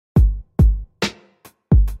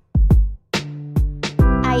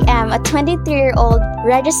from a 23-year-old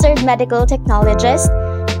registered medical technologist,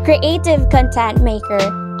 creative content maker,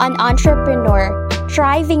 an entrepreneur,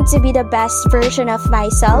 striving to be the best version of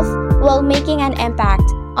myself while making an impact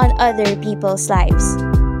on other people's lives.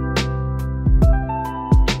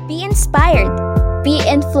 Be inspired, be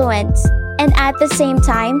influenced, and at the same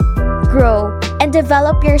time, grow and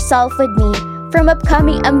develop yourself with me from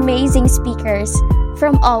upcoming amazing speakers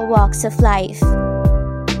from all walks of life.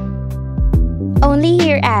 Only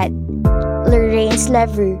here at Lorraine's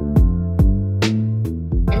Lavru.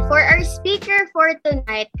 And for our speaker for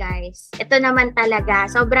tonight, guys, ito naman talaga,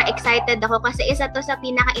 sobrang excited ako kasi isa to sa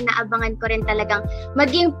pinaka-inaabangan ko rin talagang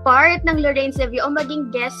maging part ng Lorraine's Lavru o maging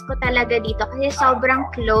guest ko talaga dito kasi sobrang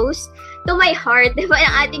close to my heart, di ba,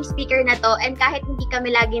 ang ating speaker na to. And kahit hindi kami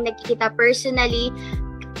laging nagkikita personally,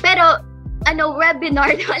 pero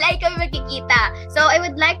webinar, wala kami magkikita. So, I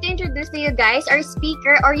would like to introduce to you guys our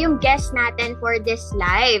speaker or yung guest natin for this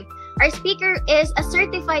live. Our speaker is a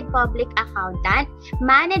certified public accountant,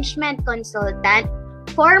 management consultant,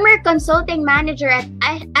 former consulting manager at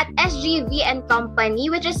SGV and Company,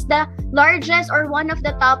 which is the largest or one of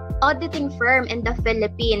the top auditing firm in the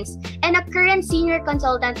Philippines, and a current senior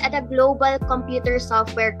consultant at a global computer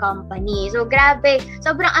software company. So, grabe.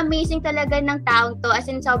 Sobrang amazing talaga ng taong to. As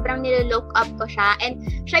in, sobrang nililook up ko siya. And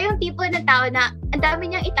siya yung tipo ng tao na ang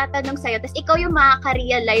dami niyang itatanong sa'yo. Tapos ikaw yung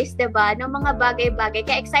makaka-realize, diba, ng mga bagay-bagay.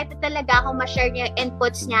 Kaya excited talaga akong ma-share niya yung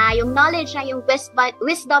inputs niya, yung knowledge niya, yung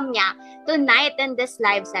wisdom niya tonight in this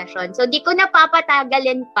live session. So, di ko na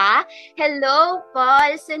papatagalin pa. Hello,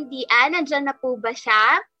 Paul Sundian. Nandiyan na po ba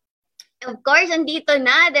siya? Of course, andito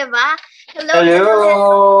na, di ba?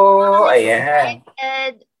 Hello. Ayan.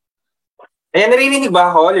 Ayan, narinig ba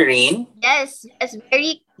ako, Lorraine? Yes, it's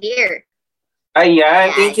very clear.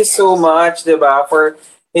 Ayan, thank you so much, di ba, for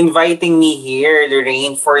inviting me here,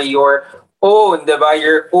 Lorraine, for your own, di ba,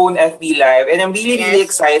 your own FB Live. And I'm really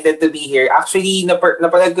excited to be here. Actually,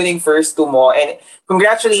 napanood ko yung first two mo. And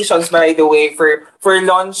congratulations, by the way, for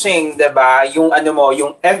launching, di ba, yung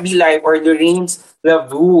yung FB Live or Lorraine's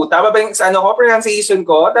Lavru. Tama ba yung pronunciation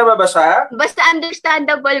ko? Tama ba siya? Basta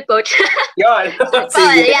understandable, Coach. Yun.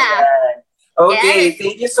 Sige, yeah. Okay, yes.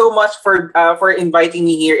 Thank you so much for inviting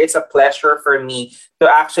me here. It's a pleasure for me to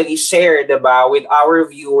actually share, diba, with our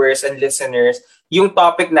viewers and listeners yung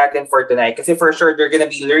topic natin for tonight. Kasi for sure, they're gonna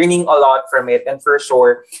be learning a lot from it. And for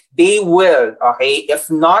sure, they will, okay?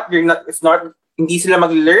 If not, hindi sila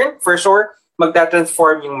mag-learn, for sure,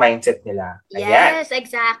 magta-transform yung mindset nila. Ayan. Yes,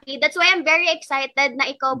 exactly. That's why I'm very excited na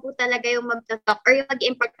ikaw po talaga yung mag-talk or yung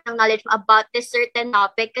mag-impart ng knowledge mo about this certain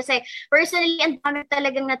topic. Kasi personally, ang dami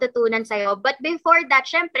talagang natutunan sa'yo. But before that,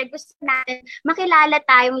 syempre, gusto natin makilala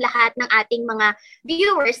tayong lahat ng ating mga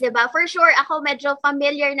viewers, di ba? For sure, ako medyo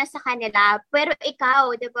familiar na sa kanila. Pero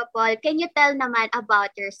ikaw, di ba, Paul, can you tell naman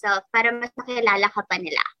about yourself para mas makilala ka pa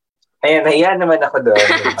nila? Ayan naman ako doon,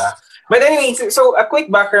 diba? But anyway, so a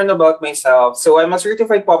quick background about myself. So I'm a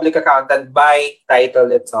certified public accountant by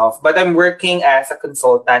title itself, but I'm working as a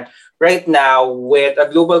consultant right now with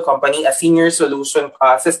a global company, a senior solution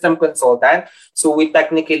system consultant. So we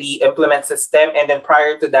technically implement system, and then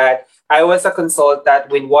prior to that, I was a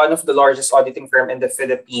consultant with one of the largest auditing firm in the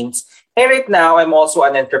Philippines. And right now, I'm also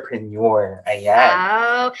an entrepreneur. Ayan.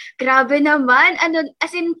 Wow! Grabe naman.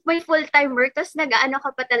 As in, may full-time work, tapos nag-ano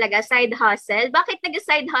ka pa talaga, side hustle. Bakit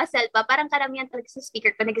nag-side hustle pa? Parang karamihan talaga sa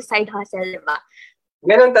speaker ko, nag-side hustle, diba?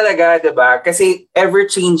 Ganun talaga, diba? Kasi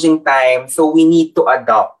ever-changing time, so we need to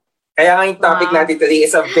adopt. Kaya nga yung topic natin today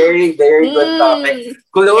is a very, very good topic.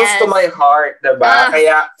 Close to my heart, diba?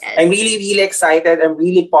 Kaya I'm really, really excited. I'm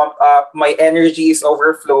really pumped up. My energy is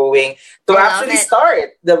overflowing to actually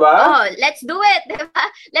start, diba? Oh, let's do it, diba?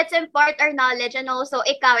 Let's impart our knowledge. And also,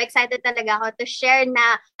 ikaw, excited talaga ako to share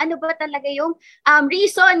na ano ba talaga yung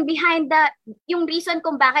reason behind yung reason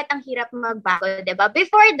kung bakit ang hirap magbago, diba?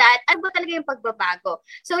 Before that, ano ba talaga yung pagbabago?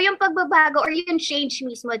 So, yung pagbabago or yung change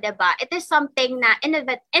mismo, diba? It is something na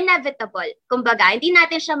inevitable. Kumbaga, hindi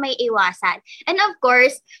natin siya may iwasan. And of course,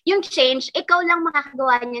 yung change, ikaw lang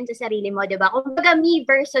makakagawa niyan sa sarili mo, 'di ba? Kumbaga, me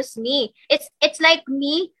versus me. It's like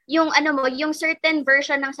me, yung yung certain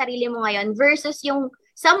version ng sarili mo ngayon versus yung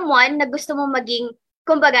someone na gusto mo maging,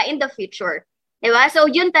 kumbaga, in the future. Diba? So,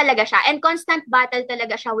 yun talaga siya. And constant battle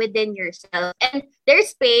talaga siya within yourself. And there's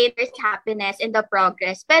pain, there's happiness in the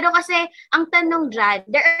progress. Pero kasi, ang tanong dyan,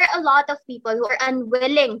 there are a lot of people who are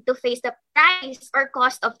unwilling to face the price or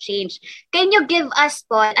cost of change. Can you give us,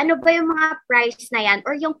 Paul, ano ba yung mga price na yan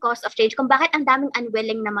or yung cost of change kung bakit ang daming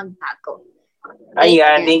unwilling na magbago?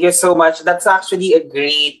 Ayan, thank you so much. That's actually a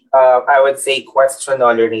great, I would say, question,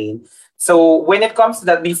 Lorraine. So when it comes to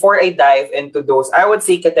that, before I dive into those, I would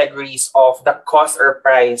say categories of the cost or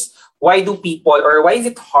price. Why do people, or why is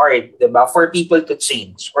it hard, diba, for people to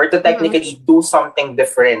change or to Mm-hmm. technically do something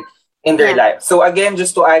different in their Yeah. life? So again,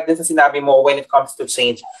 just to add din sa sinabi mo, when it comes to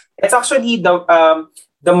change, it's actually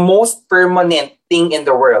the most permanent thing in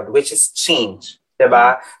the world, which is change.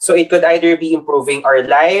 Diba? So it could either be improving our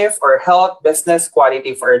life or health, business,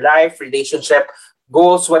 quality of our life, relationship,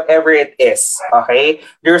 goals, whatever it is. Okay?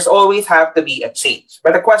 There's always have to be a change.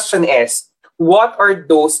 But the question is, what are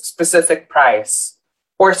those specific price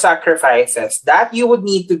or sacrifices that you would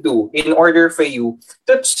need to do in order for you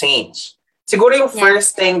to change? Siguro yung Yeah.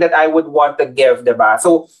 first thing that I would want to give, diba?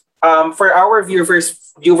 So, for our viewers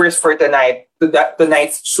for tonight,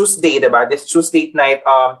 tonight's Tuesday, diba? This Tuesday night,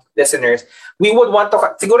 listeners, we would want to,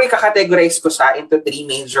 siguro i-categorize ko siya into three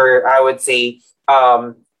major, I would say,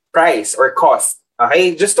 price or cost.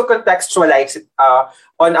 Okay? Just to contextualize it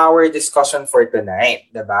on our discussion for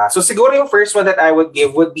tonight, diba? So siguro yung first one that I would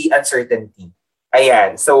give would be uncertainty.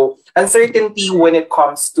 Ayan. So, uncertainty when it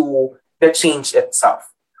comes to the change itself.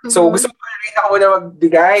 So, Mhm. gusto mo rin ako na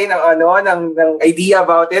magbigay ng idea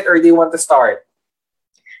about it, or do you want to start?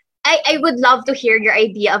 I would love to hear your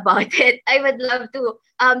idea about it. I would love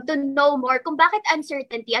to know more kung bakit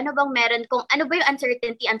uncertainty. Ano bang meron, kung ano ba yung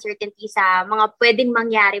uncertainty sa mga pwedeng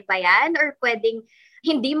mangyari ba yan or pwedeng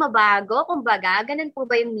hindi mabago, kumbaga, ganun po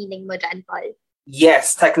ba yung meaning mo dyan, Paul?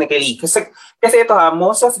 Yes, technically. Kasi ito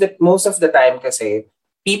most of the time kasi,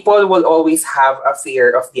 people will always have a fear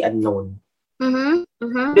of the unknown. Mhm.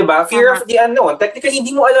 Mhm. Diba? Fear Tama. of the unknown. Technically,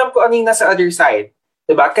 hindi mo alam kung ano yung nasa other side.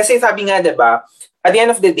 Diba? Kasi sabi nga, diba, at the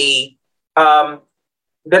end of the day,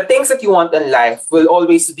 the things that you want in life will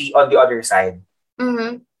always be on the other side.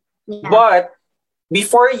 Mhm. Yeah. But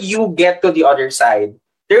before you get to the other side,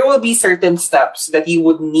 there will be certain steps that you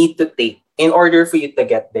would need to take in order for you to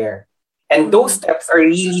get there. And those steps are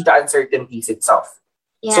really the uncertainties itself.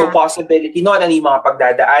 Yeah. So possibility, no, ano yung mga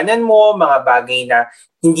pagdadaanan mo, mga bagay na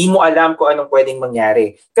hindi mo alam kung anong pwedeng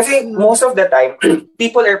mangyari. Kasi most of the time,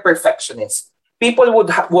 people are perfectionists. People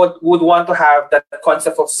would want to have that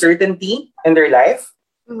concept of certainty in their life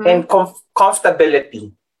and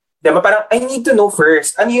comfortability. Diba? Parang, I need to know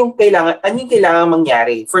first, ano yung kailangan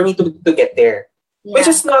mangyari for me to get there. Yeah. Which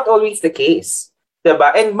is not always the case.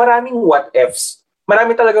 Diba? And maraming what ifs.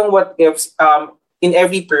 Marami talagang what ifs in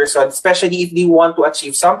every person, especially if they want to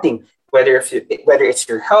achieve something, whether it's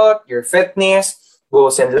your health, your fitness,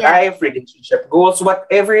 goals in life, relationship goals,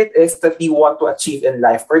 whatever it is that you want to achieve in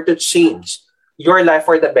life or to change your life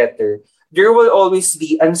for the better, there will always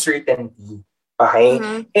be uncertainty. Okay?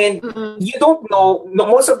 And you don't know,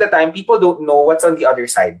 most of the time, people don't know what's on the other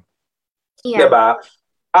side. Yeah. Diba?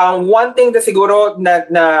 One thing that siguro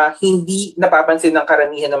na hindi napapansin ng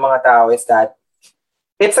karamihan ng mga tao is that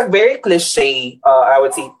it's a very cliche, I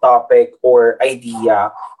would say, topic or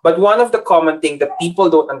idea. But one of the common things that people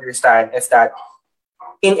don't understand is that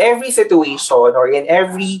in every situation or in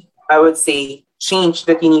every, I would say, change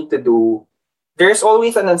that you need to do, there's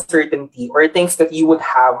always an uncertainty or things that you would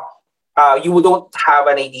have, you don't have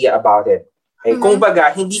an idea about it. Okay? Kung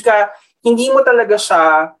baga, hindi mo talaga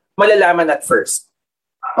siya malalaman at first.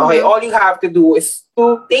 Okay? All you have to do is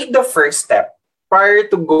to take the first step prior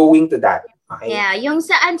to going to that. Okay. Yeah, yung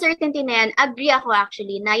sa uncertainty na yan, agree ako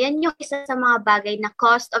actually na yan yung isa sa mga bagay na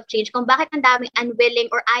cost of change kung bakit ang daming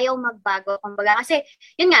unwilling or ayaw magbago. Kumbaga, kasi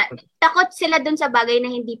yun nga, takot sila dun sa bagay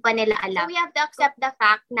na hindi pa nila alam. So we have to accept the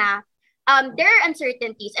fact na there are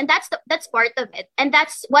uncertainties and that's part of it. And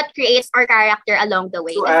that's what creates our character along the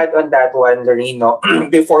way. To add on that one, Loreno,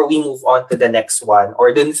 before we move on to the next one,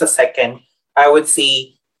 or dun sa second, I would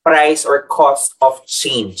say price or cost of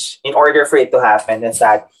change in order for it to happen is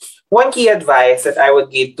that one key advice that I would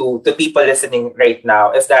give to people listening right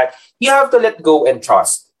now is that you have to let go and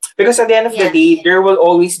trust. Because at the end of the day, there will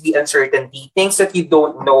always be uncertainty, things that you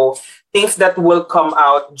don't know, things that will come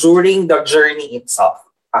out during the journey itself.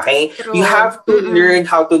 Okay? True. You have to learn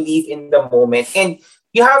how to live in the moment. And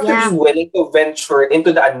you have to be willing to venture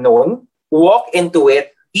into the unknown, walk into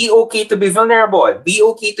it, be okay to be vulnerable, be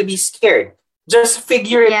okay to be scared. Just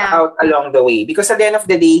figure it out along the way. Because at the end of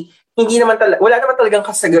the day, wala naman talagang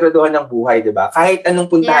kasaguraduhan ng buhay, diba? Kahit anong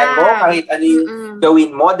puntahan mo, kahit ano yung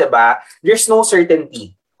gawin mo, diba? There's no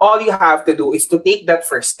certainty. All you have to do is to take that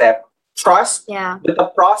first step, trust that the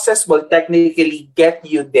process will technically get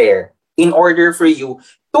you there in order for you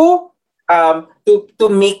to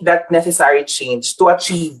make that necessary change to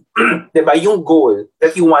achieve, diba, yung goal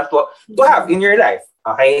that you want to have in your life.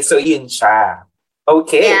 Okay? So, yun siya.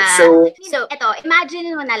 Okay, so ito,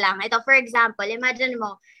 imagine mo na lang. Ito, for example, imagine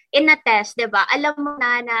mo, in a test, 'di ba? Alam mo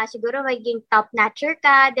na siguro magiging top notcher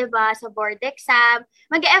ka, 'di ba, sa board exam.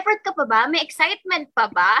 Mag-effort ka pa ba? May excitement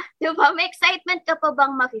pa ba? 'Di ba? May excitement ka pa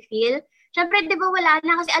bang mafe-feel? Syempre, 'di ba wala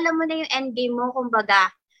na kasi alam mo na yung end game mo,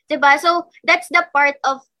 kumbaga. 'Di ba? So, that's the part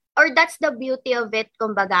of or that's the beauty of it,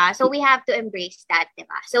 kumbaga. So, we have to embrace that, 'di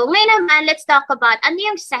ba? So, ngayon naman, let's talk about ano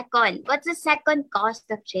yung second? What's the second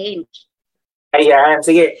cost of change? Ayan,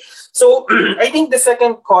 sige. So, I think the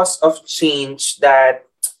second cause of change that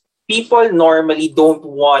people normally don't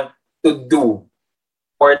want to do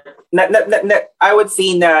or I would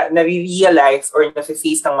say na-realize or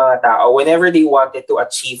na-face ng mga tao whenever they wanted to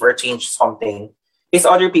achieve or change something is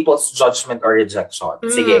other people's judgment or rejection.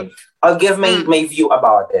 Sige, I'll give my view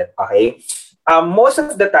about it, okay? Most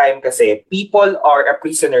of the time kasi, people are a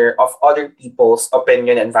prisoner of other people's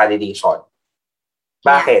opinion and validation.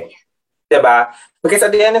 Bakit? Yeah. Diba? Because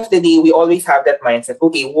at the end of the day, we always have that mindset,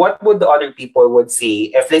 okay, what would the other people would say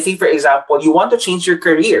if, let's say, for example, you want to change your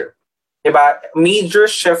career, diba? Major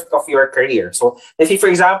shift of your career. So, let's say, for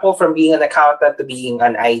example, from being an accountant to being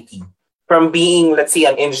an IT, from being, let's say,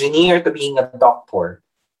 an engineer to being a doctor,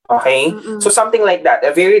 okay? So, something like that,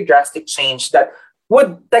 a very drastic change that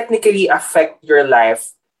would technically affect your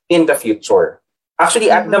life in the future. Actually,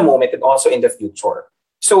 at the moment and also in the future.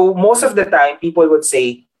 So, most of the time, people would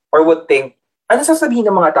say, or would think, ano sasabihin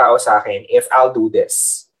ng mga tao sa akin if I'll do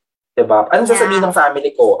this? Diba? Ano sasabihin ng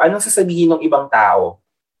family ko? Ano sasabihin ng ibang tao?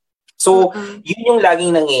 So, yun yung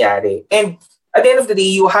laging nangyayari. And at the end of the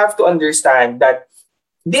day, you have to understand that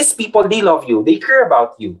these people, they love you. They care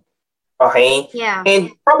about you. Okay? Yeah.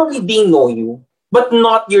 And probably they know you, but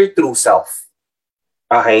not your true self.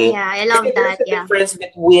 Okay? Yeah, I love that. There's a difference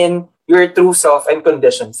between your true self and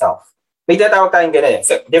conditioned self. May tatawag tayong ganun.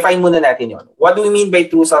 So, define muna natin yun. What do we mean by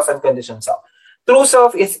true self and conditioned self? True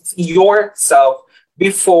self is yourself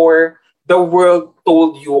before the world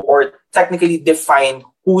told you or technically defined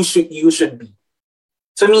who you should be.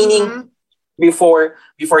 So meaning, before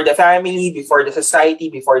the family, before the society,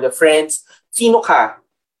 before the friends, sino ka?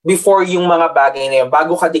 Before yung mga bagay na yun,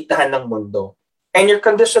 bago ka diktahan ng mundo. And your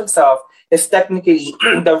conditioned self is technically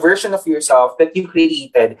the version of yourself that you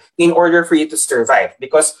created in order for you to survive.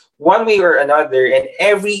 Because one way or another, in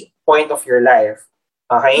every point of your life,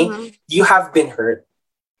 okay, you have been hurt.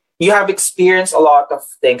 You have experienced a lot of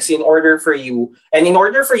things in order for you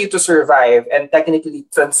to survive and technically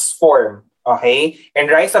transform, okay,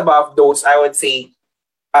 and rise above those, I would say,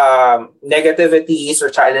 negativities or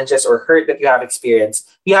challenges or hurt that you have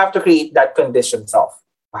experienced, you have to create that conditioned self,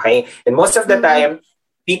 okay? And most of the time,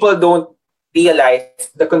 people don't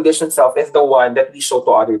realize the conditioned self is the one that we show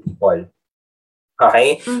to other people.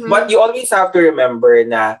 Okay? But you always have to remember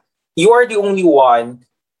na you are the only one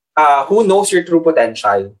who knows your true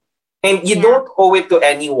potential. And you don't owe it to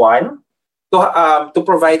anyone to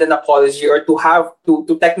provide an apology or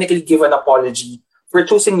to technically give an apology for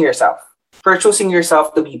choosing yourself. For choosing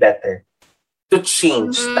yourself to be better. To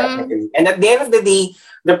change, technically. And at the end of the day,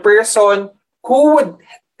 the person who would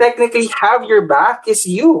technically have your back is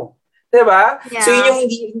you. Diba? Yeah. So yun yung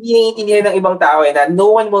hindi naiintindihan ng ibang tao na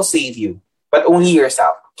no one will save you, but only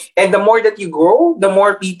yourself. And the more that you grow, the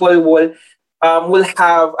more people will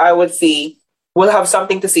have, I would say, will have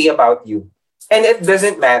something to say about you. And it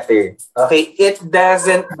doesn't matter. Okay? It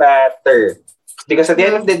doesn't matter. Because at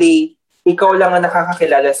the end of the day, ikaw lang ang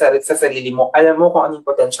nakakakilala sa sarili mo. Alam mo kung anong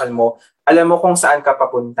potential mo. Alam mo kung saan ka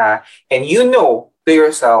papunta. And you know to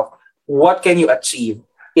yourself, what can you achieve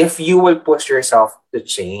if you will push yourself to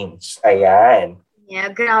change. Ayan. Yeah,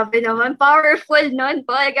 grabe naman. Powerful nun,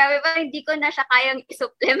 Paul. Grabe pa, hindi ko na siya kayang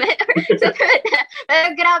i-supplement. Pero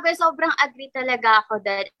grabe, sobrang agree talaga ako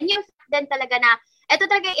doon. And yung din talaga na, ito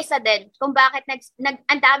talaga yung isa din, kung bakit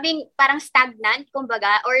ang daming parang stagnant,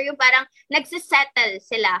 kumbaga, or yung parang nagsisettle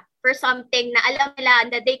sila for something na alam nila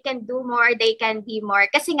na they can do more, they can be more.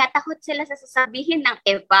 Kasi nga, takot sila sa sasabihin ng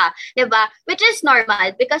iba. Diba? Which is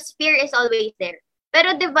normal because fear is always there.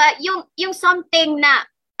 Pero 'di ba, yung something na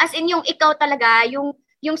as in yung ikaw talaga,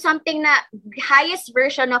 yung something na highest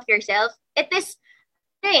version of yourself, it is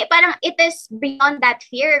parang it is beyond that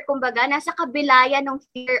fear. Kumbaga, nasa kabila yan ng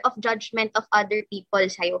fear of judgment of other people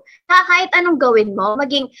sa'yo. Kahit anong gawin mo,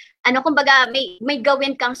 maging, kumbaga, may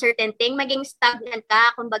gawin kang certain thing, maging stagnant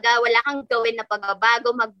ka, kumbaga, wala kang gawin na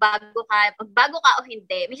pagbabago, magbago ka o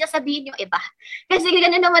hindi, may sasabihin yung iba. Kasi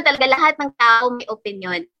gano'n naman talaga, lahat ng tao may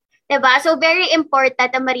opinion. Diba? So, very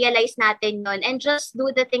important na ma-realize natin yun and just do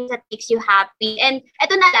the things that makes you happy. And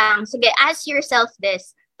eto na lang, sige, ask yourself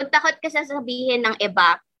this. Kung takot ka sa sabihin ng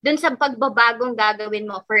iba, dun sa pagbabagong gagawin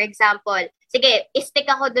mo, for example, sige, stick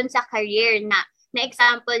ako dun sa career na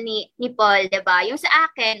example ni Paul, diba? Yung sa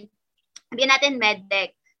akin, sabihin natin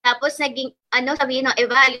medtech. Tapos naging, sabihin ng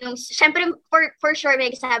iba, yung, syempre, for sure, may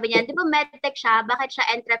sabi niya, di ba medtech siya? Bakit siya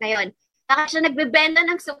entra ngayon? Bakit siya nagbebenta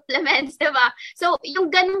ng supplements, di ba? So, yung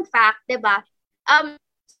ganung fact, di ba? Ang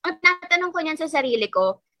tatanong ko niyan sa sarili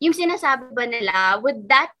ko, yung sinasabi ba nila, would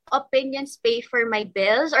that opinions pay for my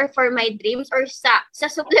bills or for my dreams or sa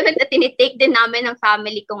supplement na tinitake din namin ng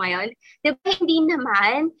family ko ngayon? Di ba? Hindi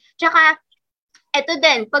naman. Tsaka, eto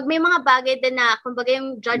din, pag may mga bagay din na, kumbaga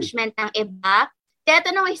yung judgment ng iba, kaya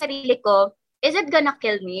tanong yung sarili ko, is it gonna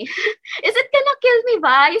kill me? Is it gonna kill me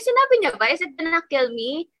ba? Yung sinabi niya ba, is it gonna kill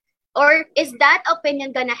me? Or is that opinion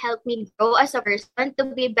gonna help me grow as a person to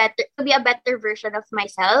be a better version of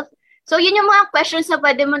myself? So yun yung mga questions na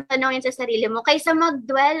pwede mong tanongin sa sarili mo kaysa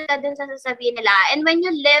mag-dwell ka dun sa sasabihin nila. And when you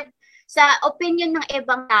live sa opinion ng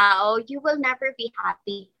ibang tao, you will never be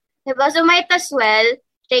happy. Diba? So might as well,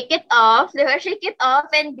 shake it off, diba? Shake it off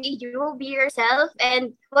and be you, be yourself,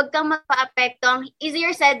 and huwag kang magpa-apekto.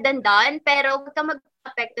 Easier said than done, pero huwag kang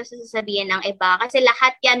magpa-apekto sa sasabihin ng iba. Kasi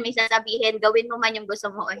lahat yan may sasabihin, gawin mo man yung gusto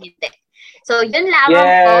mo o hindi. So, yun lamang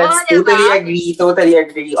po, diba? Totally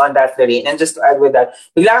agree on that, Lorraine. And just to add with that,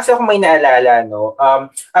 bigla kasi ako may naalala, no?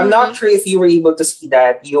 I'm not sure if you were able to see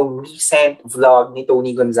that, yung recent vlog ni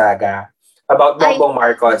Tony Gonzaga about Bongbong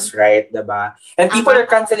Marcos, right? Diba? And people are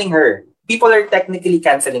canceling her. People are technically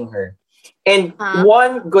canceling her. And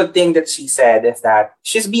one good thing that she said is that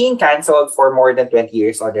she's being canceled for more than 20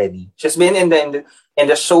 years already. She's been in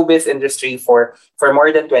the showbiz industry for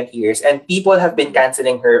more than 20 years, and people have been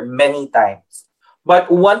canceling her many times. But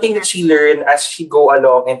one thing that she learned as she go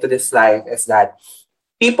along into this life is that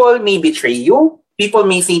people may betray you, people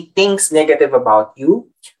may say things negative about you,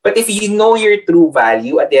 but if you know your true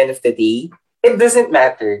value at the end of the day, it doesn't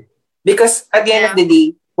matter. Because at the end of the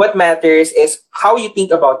day, what matters is how you think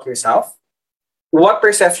about yourself, what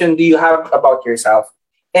perception do you have about yourself,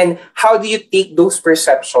 and how do you take those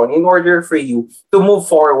perceptions in order for you to move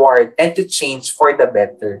forward and to change for the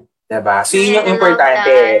better. Diba? So yun yung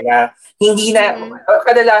importante na hindi na,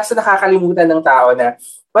 kadalasan nakakalimutan ng tao na,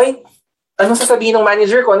 anong sasabihin ng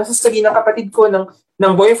manager ko, anong sasabihin ng kapatid ko,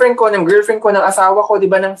 ng boyfriend ko, ng girlfriend ko, ng asawa ko, di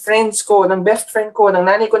ba, ng friends ko, ng best friend ko, ng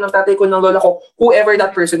nanay ko, ng tatay ko, ng lola ko, whoever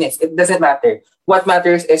that person is, it doesn't matter. What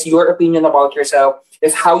matters is your opinion about yourself,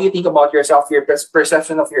 is how you think about yourself, your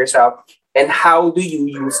perception of yourself, and how do you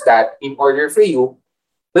use that in order for you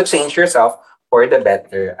to change yourself for the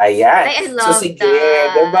better. Ayan. I love sige,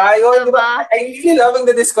 that. Diba? Yun, diba? I'm really loving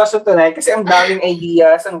the discussion tonight kasi ang daming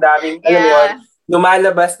ideas, ang daming, alam mo yun,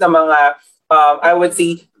 lumalabas na mga, I would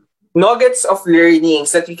say, nuggets of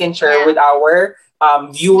learnings that we can share with our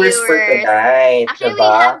viewers for tonight. Actually, diba?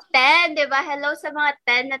 we have 10, diba? Hello sa mga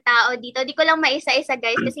 10 na tao dito. Di ko lang maisa-isa,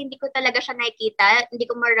 guys, kasi hindi ko talaga siya nakikita. Hindi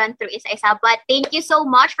ko ma-run through isa-isa. But thank you so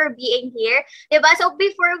much for being here. Diba? So,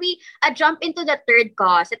 before we jump into the third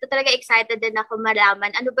cause, ito talaga excited din ako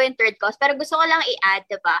malaman ano ba yung third cause. Pero gusto ko lang i-add,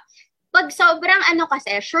 diba? Pag sobrang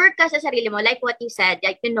kasi, sure ka sa sarili mo, like what you said,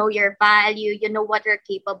 like you know your value, you know what you're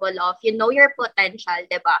capable of, you know your potential,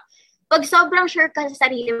 diba? Pag sobrang sure ka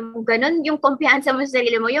sa sarili mo, ganun yung kumpiyansa mo sa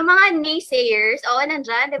sarili mo, yung mga naysayers,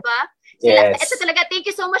 nandyan, diba? Sila, ito talaga, thank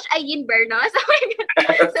you so much, Ayin Bernos.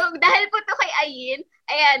 So, dahil po to kay Ayin,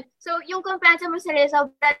 ayan, so yung kumpiyansa mo sa sarili,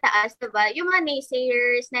 sobrang taas, diba? Yung mga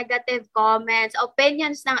naysayers, negative comments,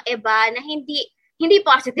 opinions ng iba na hindi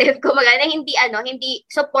positive, kumaga, na hindi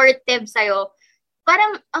supportive sa'yo,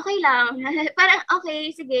 parang okay lang. Parang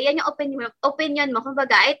okay, sige, yan yung opinion mo.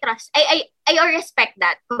 Kumbaga, I respect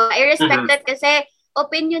that. Kumbaga, I respect that kasi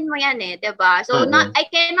opinion mo yan diba? So, I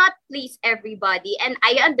cannot please everybody and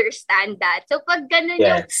I understand that. So, pag ganun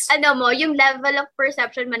yung, yung level of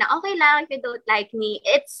perception mo na okay lang if you don't like me,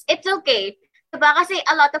 it's okay. Diba? Kasi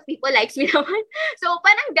a lot of people likes me naman. So,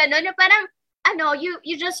 parang ganun, parang,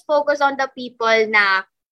 you just focus on the people na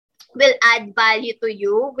will add value to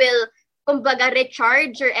you, will kumbaga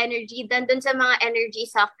recharge your energy dun sa mga energy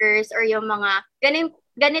suckers or yung mga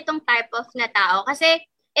ganitong type of na tao. Kasi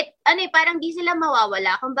parang di sila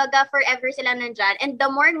mawawala. Kumbaga forever sila nandyan. And the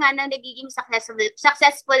more nga na nagiging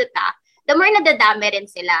successful ka, the more nadadami rin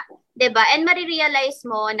sila. 'Di ba? And marirealize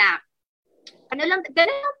mo na ganun lang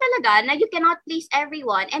talaga na you cannot please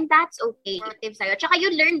everyone and that's okay. Sa'yo. Tsaka you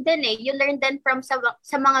learn din from sa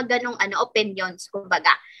mga ganong opinions,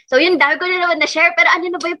 kumbaga. So yun, dahil ko na naman na-share, pero ano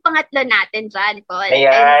na ba yung pangatlo natin dyan, Paul?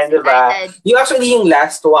 Ayan, diba? Yung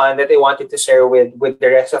last one that I wanted to share with the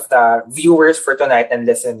rest of the viewers for tonight and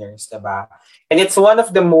listeners, diba? And it's one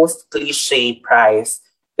of the most cliche prize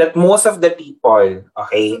that most of the people,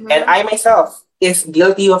 okay, and I myself is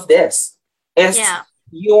guilty of this, is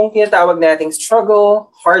yung tinatawag nating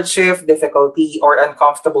struggle, hardship, difficulty, or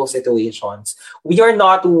uncomfortable situations. We are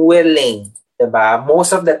not willing, diba?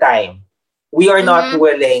 Most of the time, we are not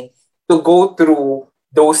willing to go through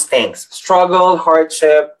those things. Struggle,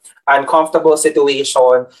 hardship, uncomfortable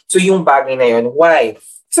situation. So yung bagay na yun, why?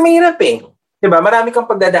 Kasi mahirap eh. Diba? Marami kang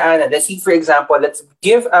pagdadaanan. Let's see, for example, let's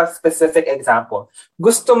give a specific example.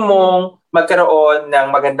 Gusto mong magkaroon ng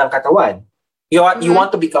magandang katawan. You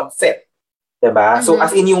want to become fit. Diba? So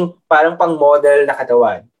as in yung parang pang-model na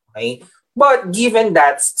katawan. Okay? But given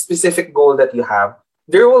that specific goal that you have,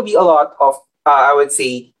 there will be a lot of, I would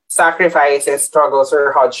say, sacrifices, struggles,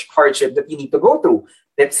 or hardship that you need to go through.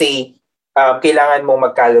 Let's say, kailangan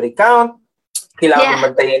mong mag-calorie count, kailangan mo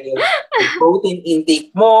mantayin yung protein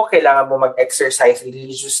intake mo, kailangan mo mag-exercise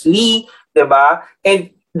religiously, diba?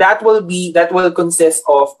 And that will consist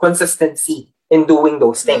of consistency in doing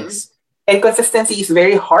those things. And consistency is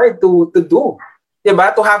very hard to do.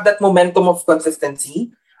 Diba? To have that momentum of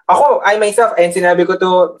consistency. I myself, and sinabi ko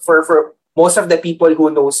to for most of the people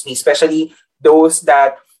who knows me, especially those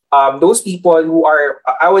people who are,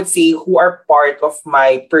 I would say, who are part of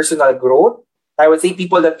my personal growth. I would say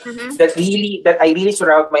people that I really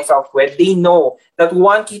surround myself with, they know that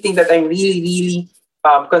one key thing that I'm really, really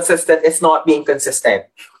consistent is not being consistent.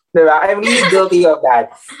 Diba? I'm really guilty of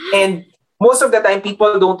that. And most of the time,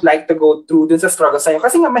 people don't like to go through dun sa struggle sa'yo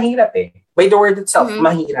kasi nga mahirap eh. By the word itself,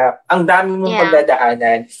 mahirap. Ang dami mong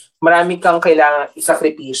pagdadaanan. Marami kang kailangan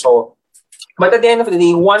isakripisyo. But at the end of the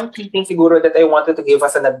day, one key thing siguro that I wanted to give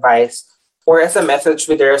as an advice or as a message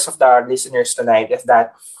with the rest of the listeners tonight is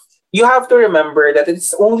that you have to remember that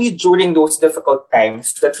it's only during those difficult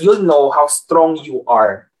times that you'll know how strong you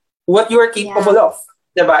are, what you are capable of.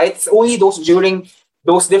 Diba? It's only during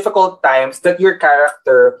those difficult times that your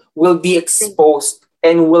character will be exposed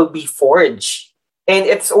and will be forged. And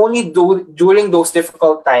it's only during those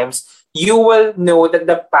difficult times you will know that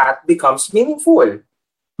the path becomes meaningful.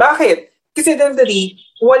 Bakit? Kasi definitely,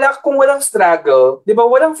 kung walang struggle, di ba,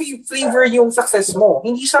 walang flavor yung success mo.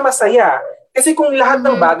 Hindi siya masaya. Kasi kung lahat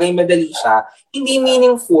ng bagay madali siya, hindi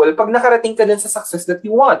meaningful pag nakarating ka din sa success that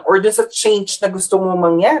you want or dun sa change na gusto mo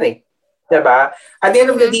mangyari. Diba? At the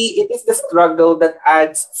end of the day, it is the struggle that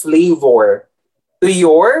adds flavor to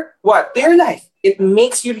your life. It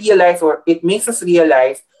makes you realize, or it makes us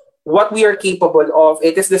realize what we are capable of.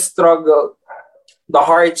 It is the struggle, the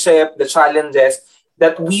hardship, the challenges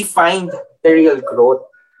that we find the real growth.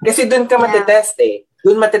 Kasi dun ka matetest eh.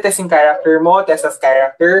 Doon matetest yung character mo, test of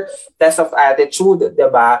character, test of attitude,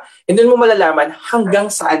 diba? And doon mo malalaman hanggang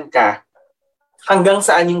saan ka. Hanggang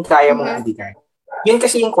saan yung kaya mong ibigay. Yun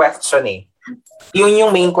kasi yung question eh. Yun yung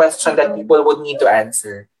main question that people would need to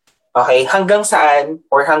answer. Okay? Hanggang saan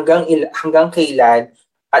or hanggang kailan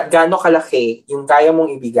at gaano kalaki yung kaya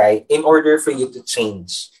mong ibigay in order for you to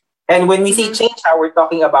change. And when we say change, we're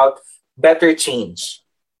talking about better change.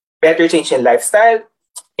 Better change in lifestyle,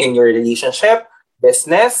 in your relationship,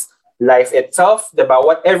 business, life itself, diba?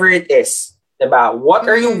 Whatever it is, diba? What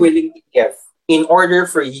are you willing to give in order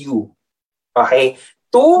for you, okay,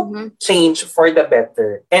 to change for the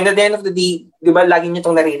better? And at the end of the day, diba, lagi niyo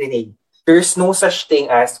itong naririnig, there's no such thing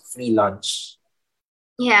as free lunch.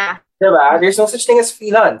 Yeah. Diba? There's no such thing as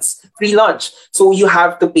free lunch. Free lunch. So you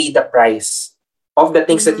have to pay the price of the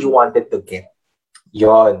things that you wanted to get.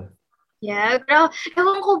 Yon. Yeah, pero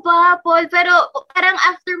ewan ko ba, Paul, pero parang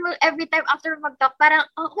every time after mag-talk, parang,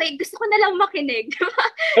 okay, gusto ko na lang makinig.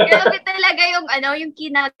 Grabe talaga yung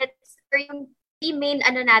key nuggets or yung key main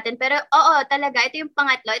natin. Pero oo, talaga, ito yung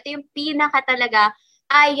pangatlo, ito yung pinaka talaga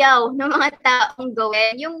ayaw ng mga taong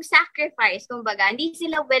gawin. Yung sacrifice, kumbaga, hindi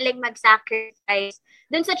sila willing mag-sacrifice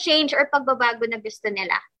dun sa change or pagbabago na gusto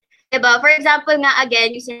nila. Diba? For example nga,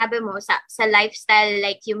 again, yung sinabi mo sa lifestyle,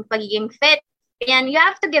 like yung pagiging fit, and you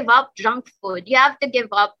have to give up junk food. You have to give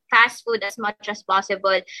up fast food as much as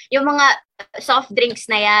possible. Yung mga soft drinks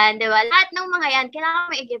na yan, di ba? Lahat ng mga yan, kailangan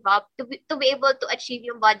mo i-give up to be able to achieve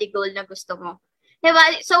yung body goal na gusto mo. Di ba?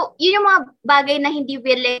 So, yun yung mga bagay na hindi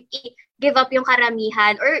willing i-give up yung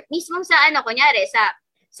karamihan or mismo sa kunyari,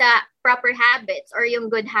 sa proper habits or yung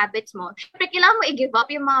good habits mo. Siyempre, kailangan mo i-give up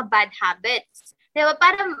yung mga bad habits. Diba?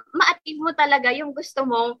 Para ma-achieve mo talaga yung gusto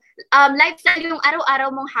mong lifestyle, yung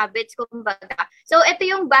araw-araw mong habits, kumbaga. So, ito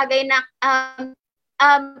yung bagay na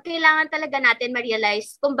kailangan talaga natin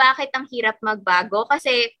ma-realize kung bakit ang hirap magbago.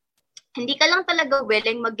 Kasi hindi ka lang talaga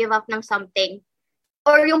willing mag-give up ng something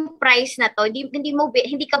or yung price na to,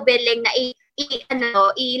 hindi ka willing na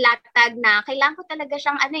ilatag na kailangan ko talaga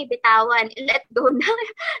siyang bitawan, let go na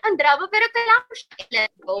ang drama, pero kailangan ko siyang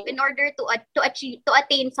let go in order to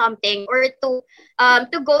attain something or to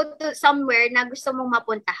go to somewhere na gusto mong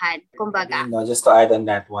mapuntahan, kumbaga. Just to add on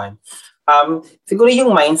that one, siguro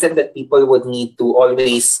yung mindset that people would need to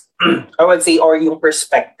always I would say, or yung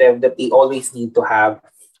perspective that they always need to have,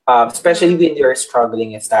 especially when you're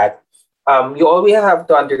struggling, is that you always have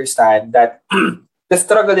to understand that the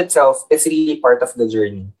struggle itself is really part of the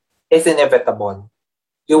journey. It's inevitable.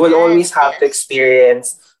 You will always have to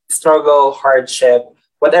experience struggle, hardship,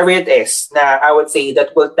 whatever it is. Na I would say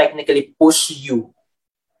that will technically push you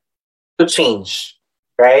to change,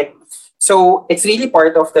 right? So it's really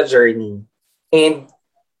part of the journey. And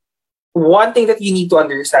one thing that you need to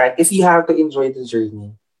understand is you have to enjoy the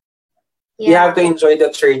journey. You have to enjoy the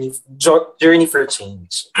journey for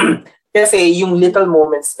change. Kasi yung little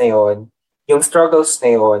moments na yun, yung struggles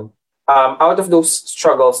na yun, out of those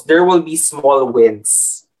struggles, there will be small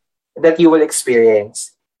wins that you will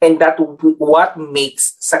experience. And that what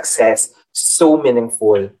makes success so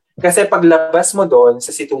meaningful. Kasi paglabas mo doon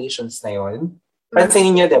sa situations na yun,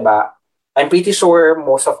 pansinin nyo, diba? I'm pretty sure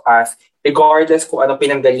most of us, regardless kung anong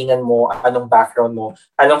pinanggalingan mo, anong background mo,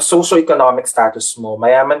 anong socio-economic status mo,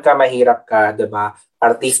 mayaman ka, mahirap ka, diba?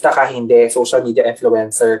 Artista ka, hindi, social media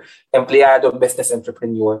influencer, empleyado, business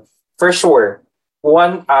entrepreneur. For sure,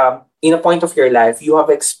 in a point of your life, you have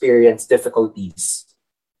experienced difficulties.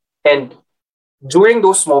 And during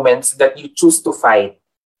those moments that you choose to fight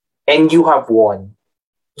and you have won,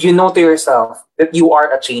 you know to yourself that you are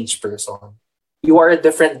a changed person. You are a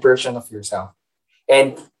different version of yourself.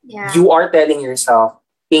 And you are telling yourself,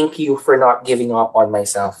 thank you for not giving up on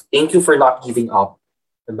myself. Thank you for not giving up.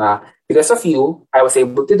 Diba? Because of you, I was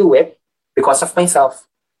able to do it. Because of myself,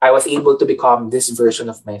 I was able to become this version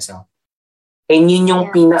of myself. And yun yung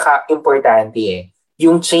pinaka-importante eh.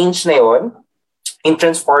 Yung change na yun, in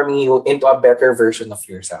transforming you into a better version of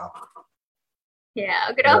yourself.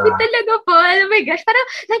 Yeah, grabe talaga po. Oh my gosh, parang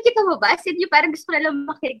nakita mo ba? Sin yung parang gusto ko na lang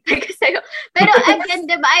makinig sa'yo. Pero again,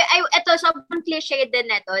 diba, ito, sobrang cliche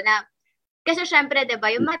din ito na, kasi syempre,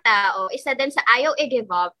 diba, yung mga tao, isa din sa ayaw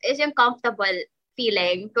i-give up is yung comfortable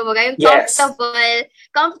feeling. Kumbaga, yung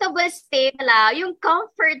comfortable state nila, yung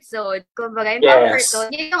comfort zone. Kumbaga, yung comfort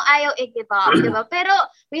zone, yun yung ayaw i-give up, diba? Pero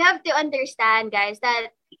we have to understand, guys,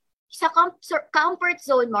 that sa comfort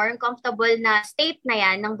zone mo, yung comfortable na state na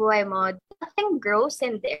yan ng buhay mo, nothing grows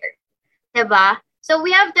in there. Diba? So,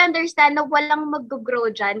 we have to understand na walang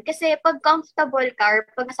mag-grow dyan. Kasi pag comfortable ka or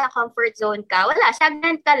pag sa comfort zone ka, wala,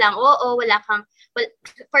 stagnant ka lang. Oo, wala kang,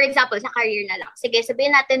 for example, sa career na lang. Sige,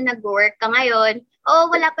 sabihin natin nag-work ka ngayon. Oo,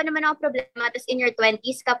 wala pa naman ang problema. Tapos in your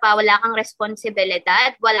 20s ka pa, wala kang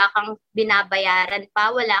responsibilidad, wala kang binabayaran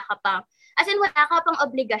pa, wala ka pang, as in, wala ka pang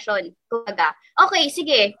obligasyon. Kumbaga, okay,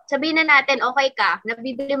 sige, sabihin na natin, okay ka,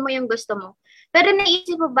 nabibili mo yung gusto mo. Pero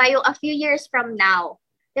naisip mo ba yung a few years from now,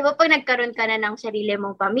 di ba pag nagkaroon ka na ng sarili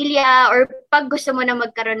mong pamilya, or pag gusto mo na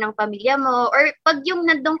magkaroon ng pamilya mo, or pag yung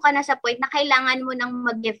nandun ka na sa point na kailangan mo nang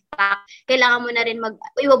mag-give back, kailangan mo na rin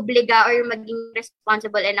mag-obliga or maging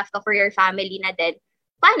responsible enough ka for your family na din,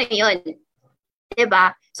 paano yun?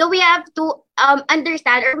 Diba? So we have to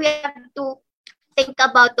understand, or we have to think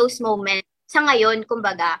about those moments sa ngayon,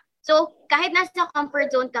 kumbaga. So, kahit nasa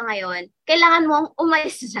comfort zone ka ngayon, kailangan mong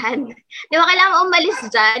umalis dyan. Di ba? Kailangan mong umalis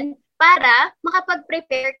dyan para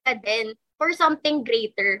makapag-prepare ka din for something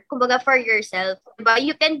greater, kumbaga for yourself. Diba?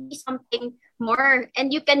 You can be something more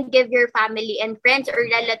and you can give your family and friends or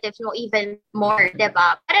relatives mo even more,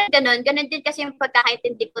 diba? Parang ganun din kasi yung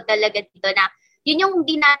pagkakaintindi ko talaga dito na yun yung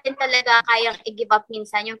hindi natin talaga kayang i-give up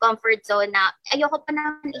minsan, yung comfort zone na ayoko pa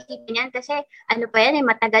naman isipin yan kasi ano pa yan,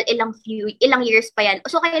 matagal ilang years pa yan.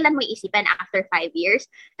 So, kailan mo isipin after 5 years?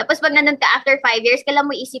 Tapos pag nandun ka after 5 years, kailan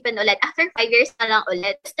mo isipin ulit? After 5 years na lang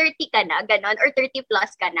ulit. 30 ka na, ganon, or 30 plus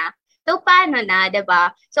ka na. So, paano na,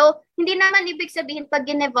 diba? So, hindi naman ibig sabihin pag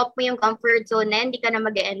give up mo yung comfort zone na hindi ka na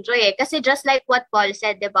mag-enjoy eh. Kasi just like what Paul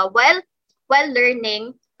said, diba? While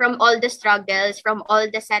learning from all the struggles, from all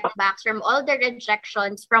the setbacks, from all the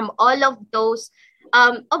rejections, from all of those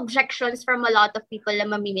objections from a lot of people na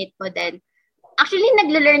mamimit mo din. Actually,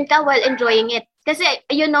 naglo-learn ka while enjoying it. Kasi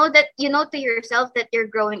you know to yourself that you're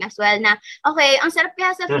growing as well na, okay, ang sarap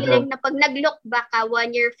kaya sa feeling na pag nag-look back ka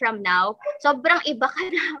 1 year from now, sobrang iba ka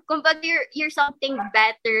na. Kumbaga you're something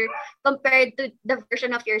better compared to the version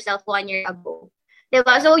of yourself 1 year ago.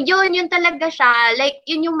 Diba? So, yun talaga siya. Like,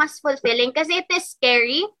 yun yung mas fulfilling. Kasi it is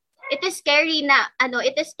scary. It is scary na,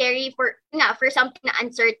 it is scary for something na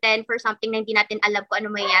uncertain, for something na hindi natin alam kung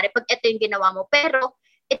ano mangyayari pag ito yung ginawa mo. Pero,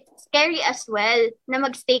 it's scary as well na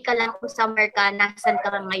magstay ka lang kung somewhere ka, nasan ka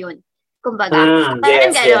lang ngayon. Kumbaga.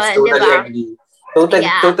 Yes, totally diba? Agree.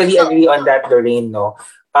 Totally agree on that, Lorraine, no?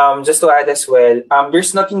 Just to add as well,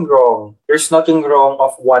 there's nothing wrong. There's nothing wrong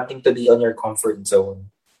of wanting to be on your comfort zone.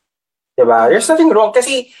 Diba? There's nothing wrong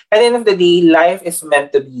kasi at the end of the day, life is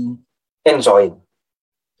meant to be enjoyed.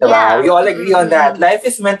 Diba? We all agree on that. Mm-mm. Life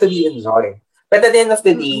is meant to be enjoyed. But at the end of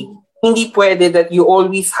the day, Mm-mm. hindi pwede that you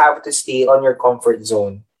always have to stay on your comfort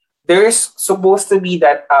zone. There's supposed to be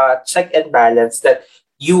that check and balance that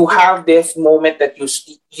you Yeah. have this moment that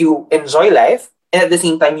you enjoy life and at the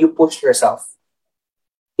same time you push yourself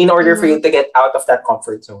in order for you Mm-hmm. to get out of that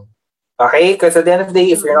comfort zone. Okay? Because at the end of the day,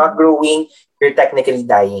 if you're not Mm-mm. growing, you're technically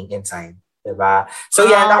dying inside. Diba? So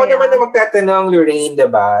yan, Oh, ako naman na yeah. magtatanong, Lorraine,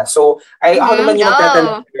 diba? So, ako naman Mm-hmm. yung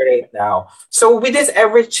magtatanong Go. right now. So, with this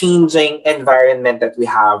ever-changing environment that we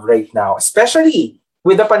have right now, especially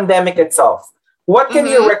with the pandemic itself, what can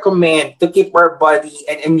you Mm-hmm. recommend to keep our body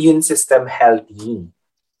and immune system healthy?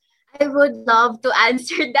 I would love to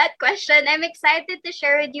answer that question. I'm excited to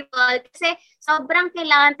share with you all kasi sobrang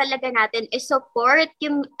kailangan talaga natin i-support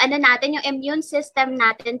yung natin, yung immune system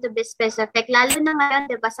natin to be specific. Lalo na ngayon,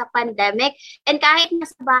 'di ba, sa pandemic. And kahit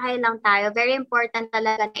nasa bahay lang tayo, very important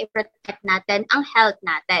talaga na i-protect natin ang health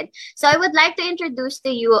natin. So I would like to introduce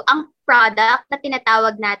to you ang product na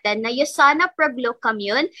tinatawag natin na Usana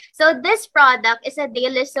Proglucamune. So this product is a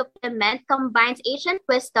daily supplement, combines ancient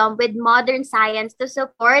wisdom with modern science to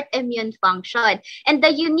support immune function. And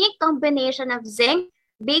the unique combination of zinc,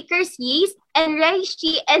 baker's yeast, and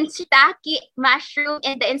reishi and shiitake mushroom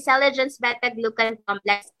in the intelligence beta-glucan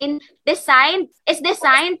complex is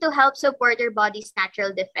designed to help support your body's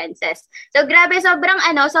natural defenses. So grabe,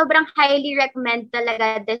 sobrang highly recommend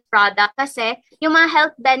talaga this product kasi yung mga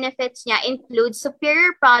health benefits niya include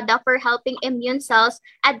superior product for helping immune cells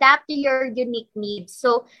adapt to your unique needs.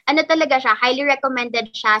 So talaga siya, highly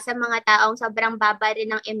recommended siya sa mga taong sobrang baba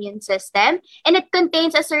rin ng immune system. And it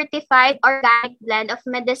contains a certified organic blend of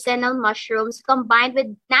medicinal mushrooms combined with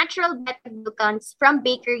natural beta-glucans from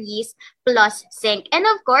baker yeast plus zinc. And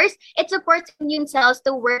of course, it supports immune cells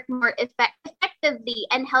to work more effectively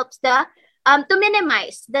and helps to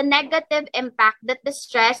minimize the negative impact that the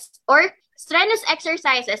stress or strenuous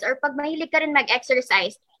exercises or pag mahilig ka rin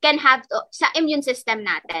mag-exercise can have sa immune system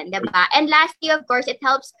natin, diba? And lastly, of course, it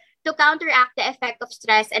helps to counteract the effect of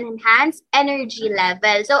stress and enhance energy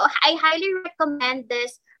level. So I highly recommend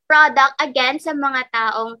this product again sa mga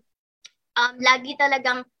taong lagi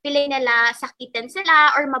talagang feeling nila sakitin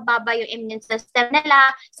sila or mababa yung immune system nila.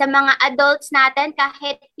 Sa mga adults natin,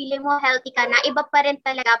 kahit feeling mo healthy ka na, iba pa rin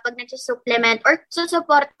talaga pag nagsusupplement or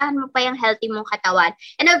susuportahan mo pa yung healthy mong katawan.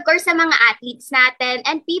 And of course, sa mga athletes natin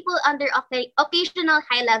and people under occasional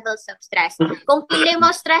high levels of stress. Kung feeling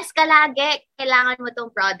mo stress ka lagi, kailangan mo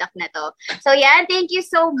tong product na to. So yan, thank you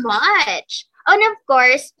so much. And of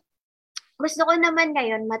course, gusto ko naman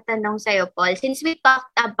ngayon matanong sa'yo, Paul, since we talked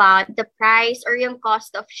about the price or yung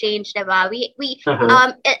cost of change, diba?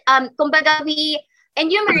 Kumbaga, we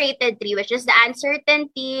enumerated three, which is the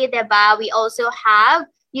uncertainty, diba? We also have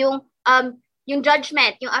yung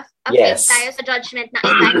judgment, yung afraid Yes. tayo sa judgment ng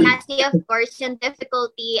iba. And lastly, of course, yung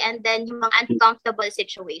difficulty and then yung mga uncomfortable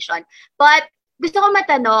situation. But gusto ko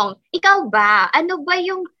matanong, ikaw ba? Ano ba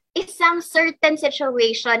yung isang certain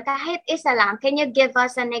situation, kahit isa lang, can you give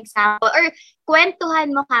us an example? Or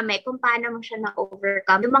kwentuhan mo kami kung paano mo siya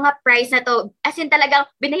na-overcome? Yung mga price na to, as in talagang,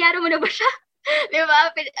 binayaran mo na ba siya? Di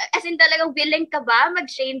ba? As in talagang willing ka ba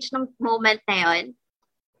mag-change ng moment na yun?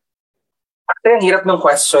 Actually, ang hirap ng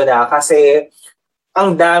question kasi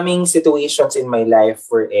ang daming situations in my life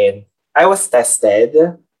wherein I was tested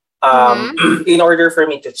in order for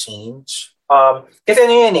me to change. Kasi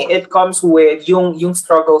it comes with yung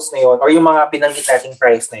struggles na yun or yung mga binanggit nating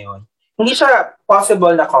price na yun. Hindi siya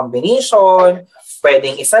possible na combination,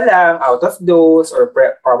 pwedeng isa lang out of those or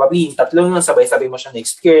probably yung tatlong yung sabay-sabay mo siya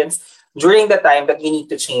na-experience during the time that you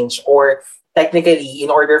need to change or technically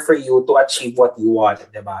in order for you to achieve what you want,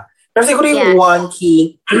 diba? Pero siguro yung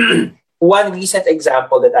one recent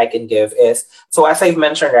example that I can give is, so as I've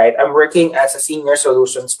mentioned, right, I'm working as a senior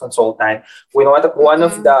solutions consultant with one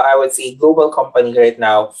of the, I would say, global company right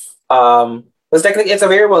now. It's technically, it's a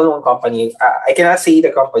very well-known company. I cannot say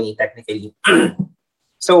the company technically.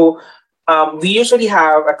 So we usually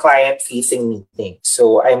have a client-facing meeting.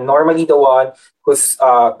 So I'm normally the one who's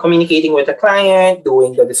communicating with the client,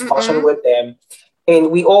 doing the discussion with them.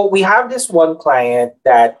 And we have this one client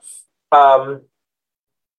that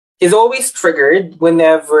is always triggered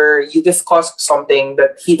whenever you discuss something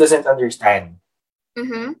that he doesn't understand.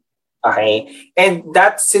 Okay? And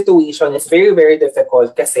that situation is very, very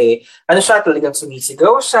difficult kasi talagang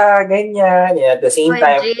sumisigaw siya, ganyan. And at the same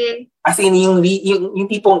time, as in yung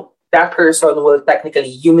tipong that person will technically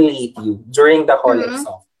humiliate you during the call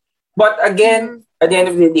itself. But again, at the end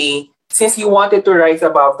of the day, since you wanted to rise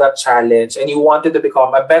above that challenge and you wanted to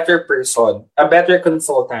become a better person, a better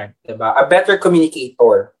consultant, diba? A better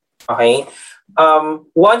communicator, okay?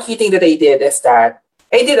 One key thing that I did is that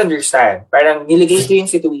I did understand. Parang niligay ko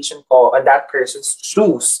yung situation ko on that person's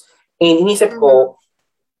shoes. And inisip ko,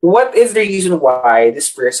 what is the reason why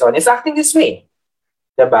this person is acting this way?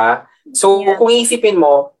 Diba? So, kung iisipin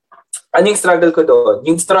mo, ano yung struggle ko doon?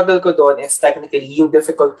 Yung struggle ko doon is technically yung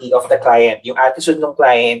difficulty of the client, yung attitude ng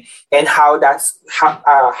client, and how does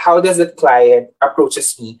the client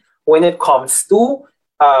approaches me when it comes to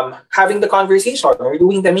having the conversation or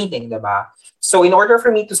doing the meeting, diba? So, in order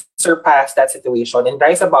for me to surpass that situation and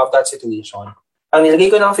rise above that situation, ang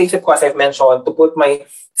nilagay ko lang sa isip ko, as I've mentioned, to put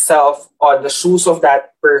myself on the shoes of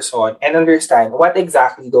that person and understand what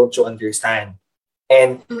exactly don't you understand.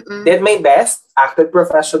 And did my best, acted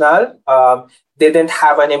professional, didn't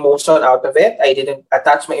have an emotion out of it. I didn't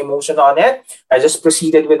attach my emotion on it. I just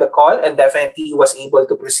proceeded with the call and definitely was able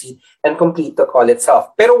to proceed and complete the call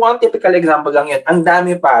itself. Pero one typical example lang yun. Ang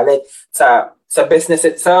dami pa, like sa business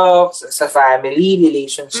itself, sa family,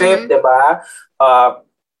 relationship, diba?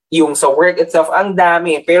 Yung sa work itself, ang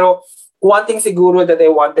dami. Pero one thing siguro that I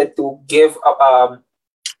wanted to give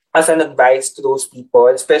as an advice to those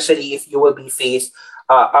people, especially if you will be faced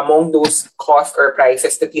among those costs or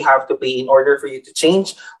prices that you have to pay in order for you to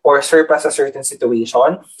change or surpass a certain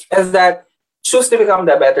situation, is that choose to become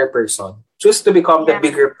the better person. Choose to become the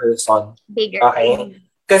bigger person. Okay?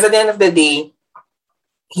 Because at the end of the day,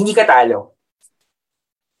 hindi ka talo.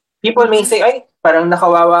 People may say, ay, parang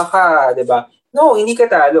nakawawa ka, di ba? No, hindi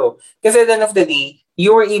ka talo. Kasi at the end of the day,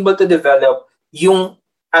 you were able to develop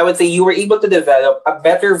I would say you were able to develop a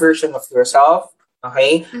better version of yourself,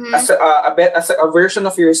 okay? As a version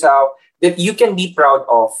of yourself that you can be proud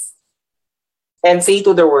of and say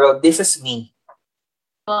to the world, this is me.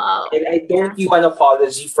 Wow. And I don't you an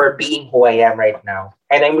apology for being who I am right now.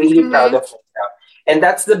 And I'm really proud of myself. And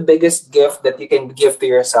that's the biggest gift that you can give to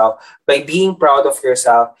yourself, by being proud of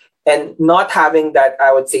yourself and not having that,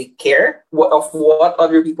 I would say, care of what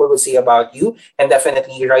other people will say about you, and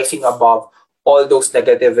definitely rising above all those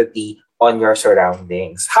negativity on your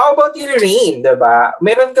surroundings. How about you, Rain? Diba?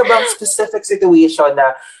 Meron ka bang specific situation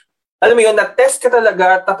na, alam mo yun, na-test ka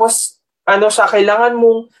talaga, tapos, kailangan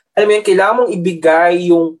mong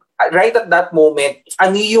ibigay yung, right at that moment,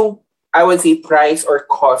 ano yung, I would say, price or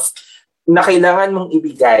cost na kailangan mong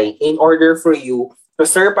ibigay in order for you to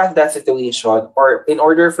surpass that situation or in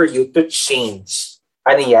order for you to change.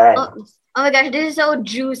 Ano yan? Oh my gosh, this is so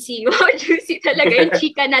juicy. Wow, juicy talaga yung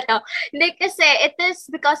chika na to. Hindi, kasi it is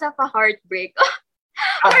because of a heartbreak.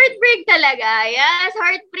 Heartbreak talaga. Yes,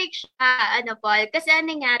 heartbreak siya. Paul? Kasi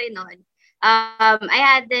anong nangyari nun? I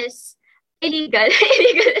had this illegal,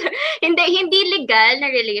 hindi legal na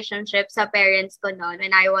relationship sa parents ko noon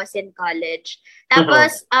when I was in college.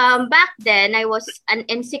 Tapos, back then, I was an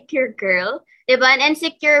insecure girl. Diba? An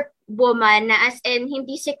insecure woman na as in,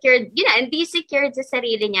 hindi secured sa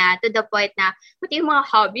sarili niya to the point na, pati yung mga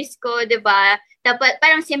hobbies ko, diba? Dapat,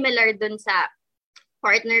 parang similar dun sa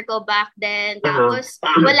partner ko back then. Tapos,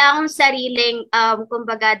 wala akong sariling,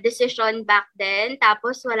 kumbaga, decision back then.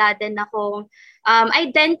 Tapos, wala din akong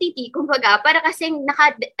identity, kumbaga, para kasing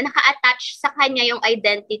naka-attach sa kanya yung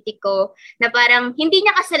identity ko na parang hindi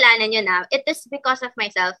niya kasalanan yun it is because of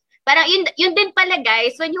myself. Parang yun din pala,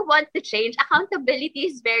 guys, when you want to change, accountability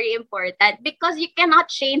is very important because you cannot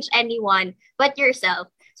change anyone but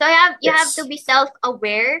yourself. So you have to be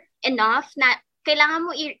self-aware enough na kailangan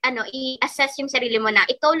mo i-assess yung sarili mo na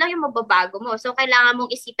ikaw lang yung mababago mo. So kailangan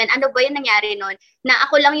mong isipin, ano ba yung nangyari nun na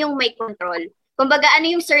ako lang yung may control. Kumbaga,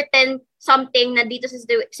 ano yung certain something na dito sa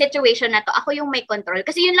situation na to, ako yung may control.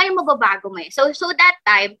 Kasi yun lang yung mababago mo So that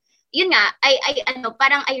time, yun nga,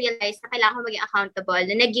 parang I realized na kailangan ko maging accountable,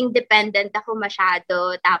 na naging dependent ako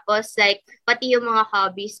masyado. Tapos, like, pati yung mga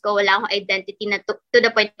hobbies ko, wala akong identity na to the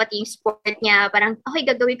point, pati yung sport niya, parang, okay,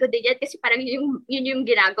 gagawin ko din yan kasi parang yun yung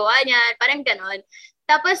ginagawa niya, parang ganon.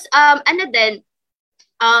 Tapos,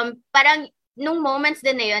 parang, nung moments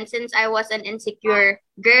din na yun, since I was an insecure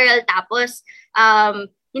girl, tapos,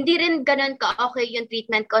 hindi rin ganon ka-okay yung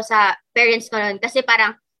treatment ko sa parents ko noon. Kasi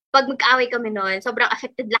parang, pag mag-away kami noon, sobrang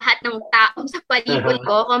affected lahat ng tao sa paligid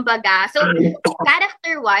ko, kumbaga. So,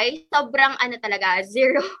 character-wise, sobrang talaga,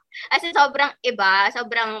 zero. As in, sobrang iba,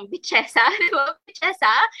 sobrang bitchesa, di ba?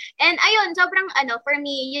 Bitchesa. And ayun, sobrang for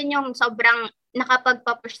me, yun yung sobrang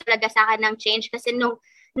nakapagpapush talaga sa akin ng change. Kasi nung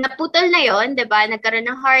naputol na yon, di ba? Nagkaroon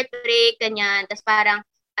ng heartbreak, ganyan. Tapos parang,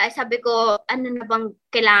 sabi ko, ano na bang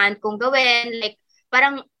kailangan kong gawin? Like,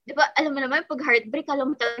 parang, di ba, alam mo naman, pag heartbreak,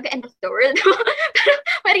 alam mo talaga, end of the world.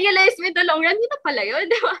 Ma-realize mo in the long run, hindi na pala yun,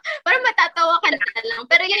 di ba? Parang matatawa ka na lang.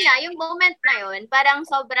 Pero yun nga, yung moment na yun, parang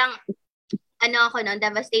sobrang, ako noon,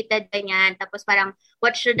 devastated ganyan. Tapos parang,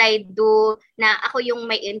 what should I do? Na ako yung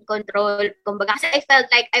may in control. Kumbaga, kasi I felt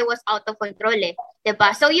like I was out of control eh. 'Di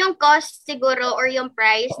ba? So yung cost siguro or yung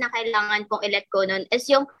price na kailangan kong i-let go noon is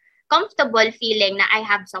yung comfortable feeling na I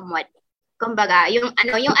have someone. Kumbaga, yung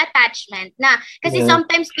attachment na kasi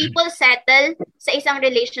sometimes people settle sa isang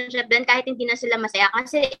relationship din kahit hindi na sila masaya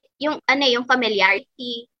kasi yung yung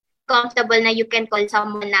familiarity, comfortable na you can call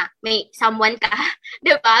someone na may someone ka,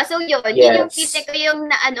 'di ba? So yun yung feeling ko yung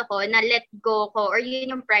na let go ko or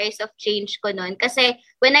yun yung price of change ko noon kasi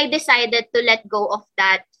when I decided to let go of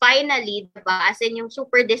that, finally, 'di ba? As in yung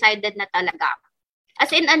super decided na talaga. As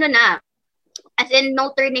in as in no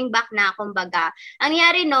turning back na kumbaga. Ang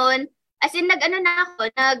nangyari noon, as in nag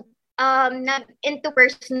into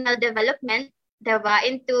personal development, 'di ba?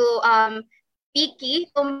 Into picky,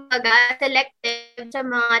 kumbaga selective sa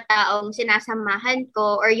mga taong sinasamahan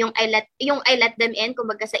ko or yung I let them in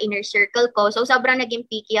kumbaga sa inner circle ko. So sobrang naging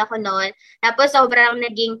picky ako noon. Tapos sobrang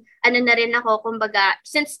naging na rin ako kumbaga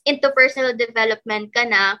since into personal development ka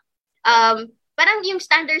na parang yung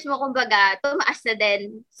standards mo kumbaga tumaas na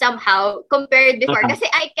din somehow compared before kasi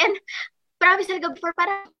I can promise talaga before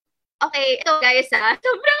parang okay, ito guys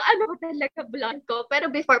sobrang ko talaga blonde ko. Pero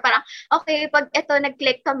before parang, okay, pag ito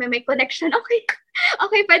nag-click kami, may connection, okay,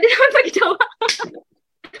 pwede naman mag-jowa.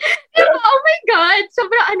 Oh my God,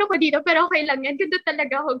 sobrang ko dito, pero okay lang yan. Ganda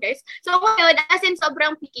talaga ako guys. So ngayon, as in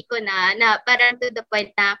sobrang picky ko na parang to the point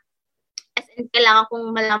na as in, kailangan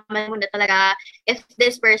kong malaman muna talaga if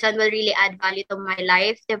this person will really add value to my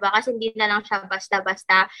life, diba? Kasi hindi na lang siya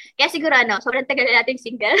basta-basta. Kaya siguro, sobrang tagal na nating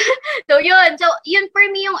single. So, yun. So, yun for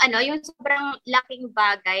me yung, yung sobrang laking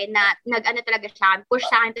bagay na talaga siya, push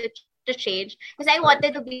sa akin to change. Kasi I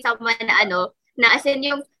wanted to be someone na, na as in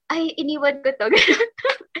yung, ay, iniwan ko to.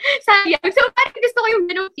 Sayang. So, parang gusto ko yung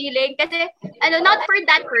ganung feeling. Kasi, not for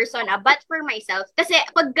that person, but for myself. Kasi,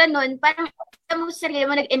 pag ganun, parang, mo sa sarili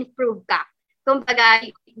mo, nag-improve ka. Kumbaga,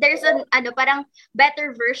 there's parang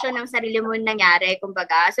better version ng sarili mo nangyari.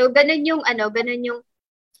 Kumbaga, so, ganun yung,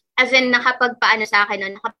 as in, nakapagpaano sa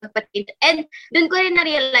akin, nakapagpatid. And, dun ko rin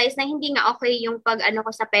na-realize na hindi nga okay yung pag,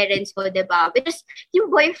 ko sa parents ko, diba? Because,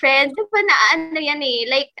 yung boyfriend, diba na, yan eh,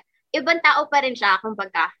 like, ibang tao pa rin siya,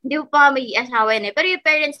 kumbaga. Hindi mo pa may asawa yun eh. Pero yung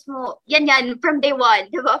parents mo, yan, from day one,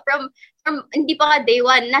 diba? From hindi pa ka day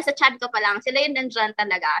one, nasa chat ka pa lang, sila yun nandyan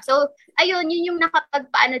talaga. So, ayun, yun yung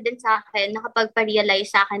nakapagpaano din sa akin,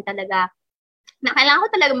 nakapagpa-realize sa akin talaga na kailangan ko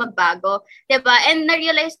talaga magbago. Diba? And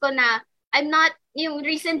na-realize ko na I'm not, yung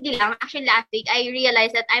recently lang, actually last week, I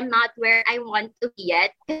realized that I'm not where I want to be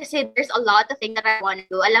yet. Kasi there's a lot of things that I want to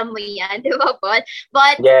do. Alam mo yan, di ba, Paul?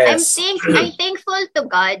 But yes. I'm thankful to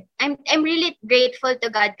God. I'm really grateful to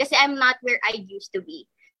God kasi I'm not where I used to be.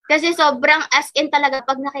 Kasi sobrang as in talaga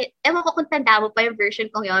pag ewan ko kung tanda mo pa yung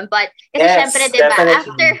version ko yun. But kasi syempre, di ba,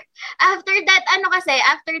 after that,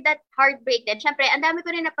 after that heartbreak din, syempre, ang dami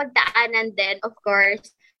ko rin napagdaanan din, of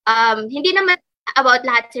course. Hindi naman about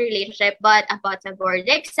lahat sa relationship, but about sa board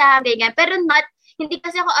exam, ganyan. Pero hindi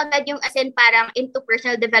kasi ako agad yung as in parang into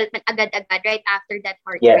personal development agad-agad right after that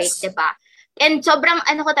heartbreak, diba? And sobrang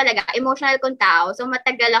ko talaga, emotional kong tao. So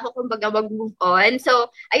matagal ako kumbaga mag-move on.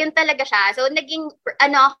 So ayun talaga siya. So naging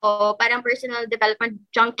ako, parang personal development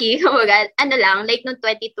junkie, kumbaga, like noong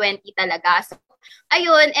 2020 talaga. So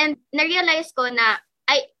ayun, and na-realize ko na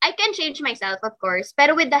I can change myself, of course,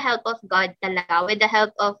 pero with the help of God talaga, with the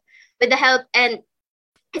help and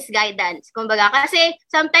His guidance. Kumbaga, kasi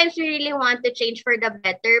sometimes we really want to change for the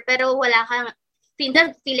better, pero wala kang,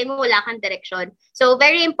 feeling mo wala kang direction. So,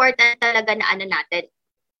 very important talaga na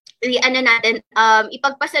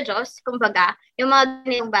ipagpasa Diyos, kumbaga, yung mga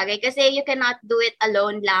ganyung bagay. Kasi you cannot do it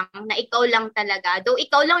alone lang, na ikaw lang talaga. Though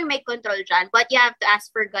ikaw lang yung may control dyan, but you have to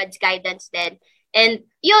ask for God's guidance then. And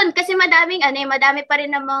yun, kasi madami pa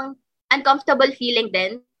rin namang uncomfortable feeling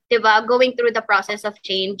din, diba? Going through the process of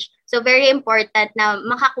change. So, very important na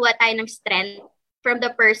makakuha tayo ng strength from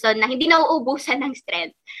the person na hindi nauubusan ng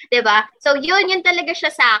strength. Diba? So, yun talaga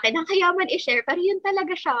siya sa akin. Ang kaya man i-share, pero yun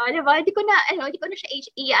talaga siya. Diba? Hindi ko na siya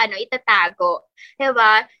itatago.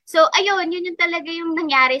 Diba? So, ayun, yun talaga yung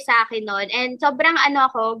nangyari sa akin noon. And sobrang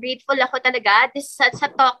grateful ako talaga sa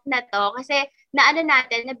talk na to. Kasi,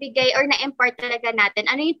 nabigay or na-impart talaga natin,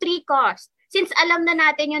 yung 3 costs. Since alam na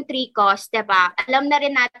natin yung 3 costs, diba? Alam na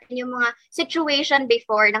rin natin yung mga situation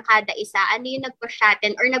before ng kada isa. Ano yung nag-push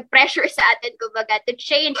natin or nag-pressure sa atin, kumbaga, to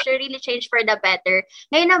really change for the better.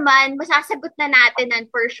 Ngayon naman, masasagot na natin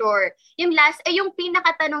nan for sure. Yung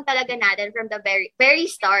pinakatanong talaga natin from the very,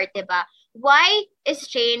 very start, diba? Why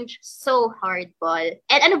is change so hard, Paul?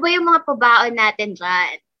 And ano ba yung mga pabaon natin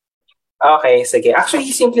dyan? Okay, sige.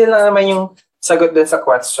 Actually, simple lang naman yung sagot dun sa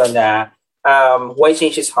question na why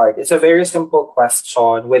change is hard. It's a very simple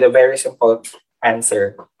question with a very simple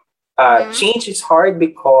answer. Change is hard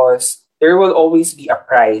because there will always be a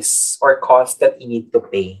price or cost that you need to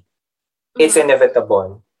pay. It's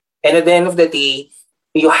inevitable. And at the end of the day,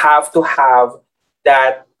 you have to have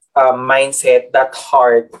that mindset, that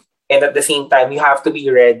heart, and at the same time, you have to be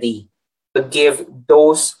ready to give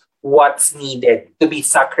those what's needed to be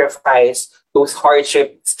sacrificed, those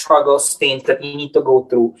hardship, struggles, things that you need to go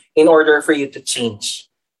through in order for you to change.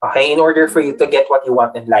 Okay? In order for you to get what you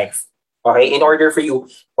want in life. Okay? In order for you,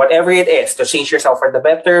 whatever it is, to change yourself for the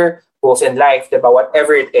better, goals in life, diba?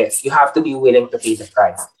 Whatever it is, you have to be willing to pay the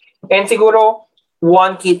price. And siguro,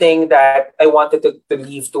 one key thing that I wanted to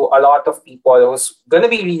leave to a lot of people who's gonna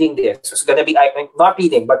be reading this, who's gonna be not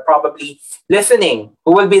reading, but probably listening,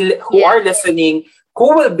 who will be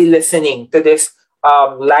listening to this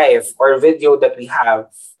live or video that we have,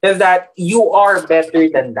 is that you are better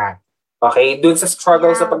than that. Okay? Dun sa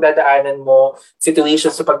struggles sa pagdadaanan mo,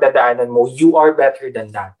 situations sa pagdadaanan mo, you are better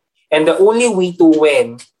than that. And the only way to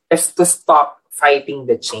win is to stop fighting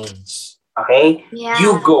the change. Okay? Yeah.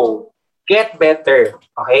 You go. Get better.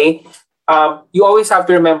 Okay? You always have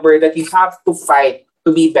to remember that you have to fight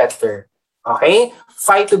to be better. Okay?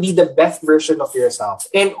 Fight to be the best version of yourself.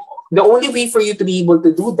 And the only way for you to be able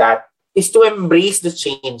to do that is to embrace the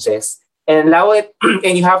changes and allow it,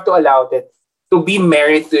 and you have to allow it to be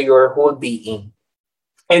married to your whole being.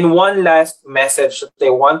 And one last message that I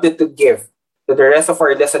wanted to give to the rest of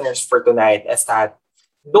our listeners for tonight is that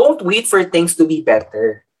don't wait for things to be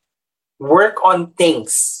better. Work on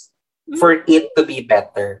things for it to be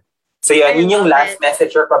better. So yun yung last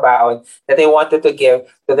message or pabaon that I wanted to give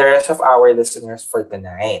to the rest of our listeners for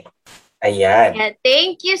tonight. Ayan. Yeah,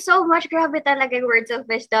 thank you so much. Grabe talaga yung words of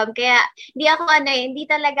wisdom. Kaya, hindi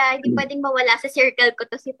pwedeng mawala sa circle ko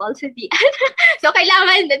to si Paul Sandian. So,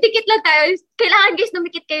 kailangan, dikit lang tayo. Kailangan guys,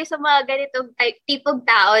 numikit kayo sa mga ganitong tipong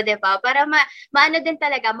tao, di ba? Para maano din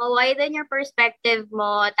talaga, ma-widen your perspective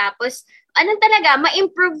mo. Tapos,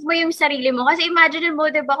 ma-improve mo yung sarili mo. Kasi imagine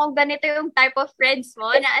mo, di ba, kung ganito yung type of friends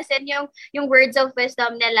mo, na as in yung words of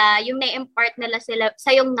wisdom nila, yung na-impart nila sila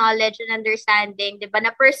sa yung knowledge and understanding, di ba,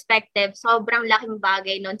 na perspective, sobrang laking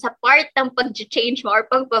bagay nun sa part ng pag-change mo or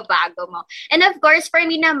pagbabago mo. And of course, for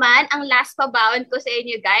me naman, ang last pabaon ko sa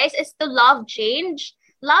inyo guys is to love change.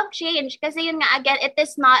 Love change. Kasi yun nga, again,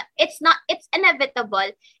 it's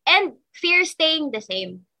inevitable. And fear staying the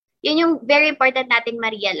same. Yun yung very important nating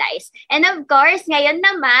ma-realize. And of course, ngayon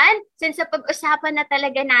naman, since sa pag-usapan na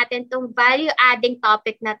talaga natin tong value-adding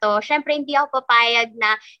topic na to, syempre hindi ako papayag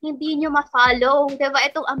na hindi nyo ma-follow, diba,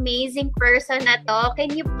 itong amazing person na to.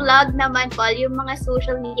 Can you plug naman, Paul, yung mga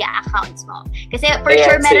social media accounts mo? Kasi for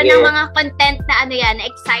sure, meron ng mga content na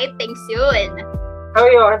exciting soon. So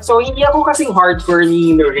yun, so hindi ako kasing hardcore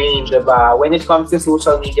ni Lorraine, diba, when it comes to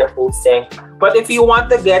social media posting. But if you want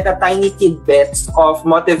to get a tiny tidbits of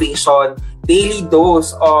motivation, daily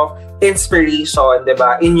dose of inspiration,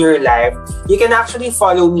 diba, in your life, you can actually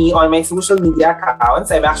follow me on my social media accounts.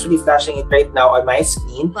 I'm actually flashing it right now on my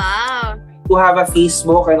screen. Wow. To have a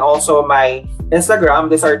Facebook and also my Instagram.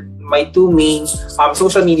 These are my two main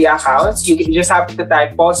social media accounts. You just have to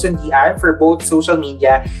type Paul Sandian for both social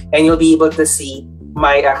media and you'll be able to see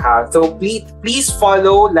my account. So please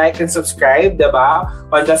follow, like, and subscribe, diba,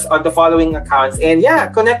 on the following accounts. And yeah,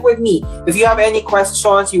 connect with me. If you have any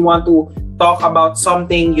questions, you want to talk about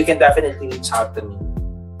something, you can definitely reach out to me.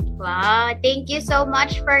 Wow, thank you so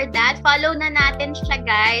much for that. Follow na natin siya,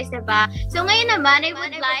 guys, diba? So ngayon naman, I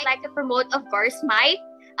would like to promote, of course, my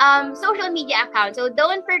social media account. So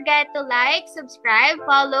don't forget to like, subscribe,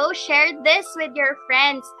 follow, share this with your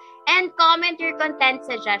friends, and comment your content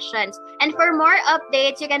suggestions. And for more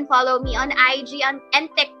updates, you can follow me on IG and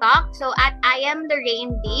TikTok. So at I am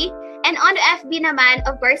Lorraine D. And on FB naman,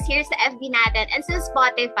 of course, here's the FB natin. And sa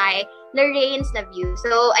Spotify, Lorraine's Love You.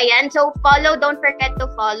 So, ayan. So, follow. Don't forget to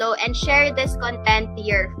follow and share this content to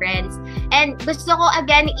your friends. And gusto ko,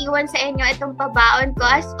 again, iwan sa inyo itong pabaon ko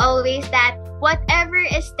as always that whatever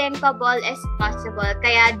is thinkable is possible.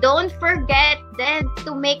 Kaya don't forget then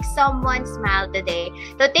to make someone smile today.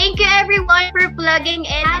 So, thank you everyone for plugging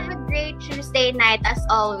in. Have a great Tuesday night as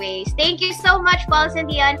always. Thank you so much, Paul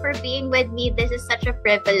Sandian, for being with me. This is such a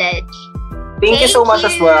privilege. Thank you so much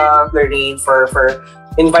as well, Lorraine, for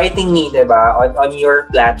inviting me, diba, on your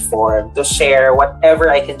platform to share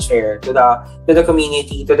whatever I can share to the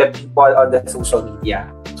community, to the people on the social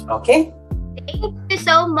media. Okay? Thank you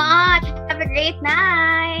so much. Have a great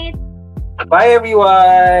night. Bye,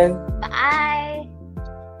 everyone. Bye.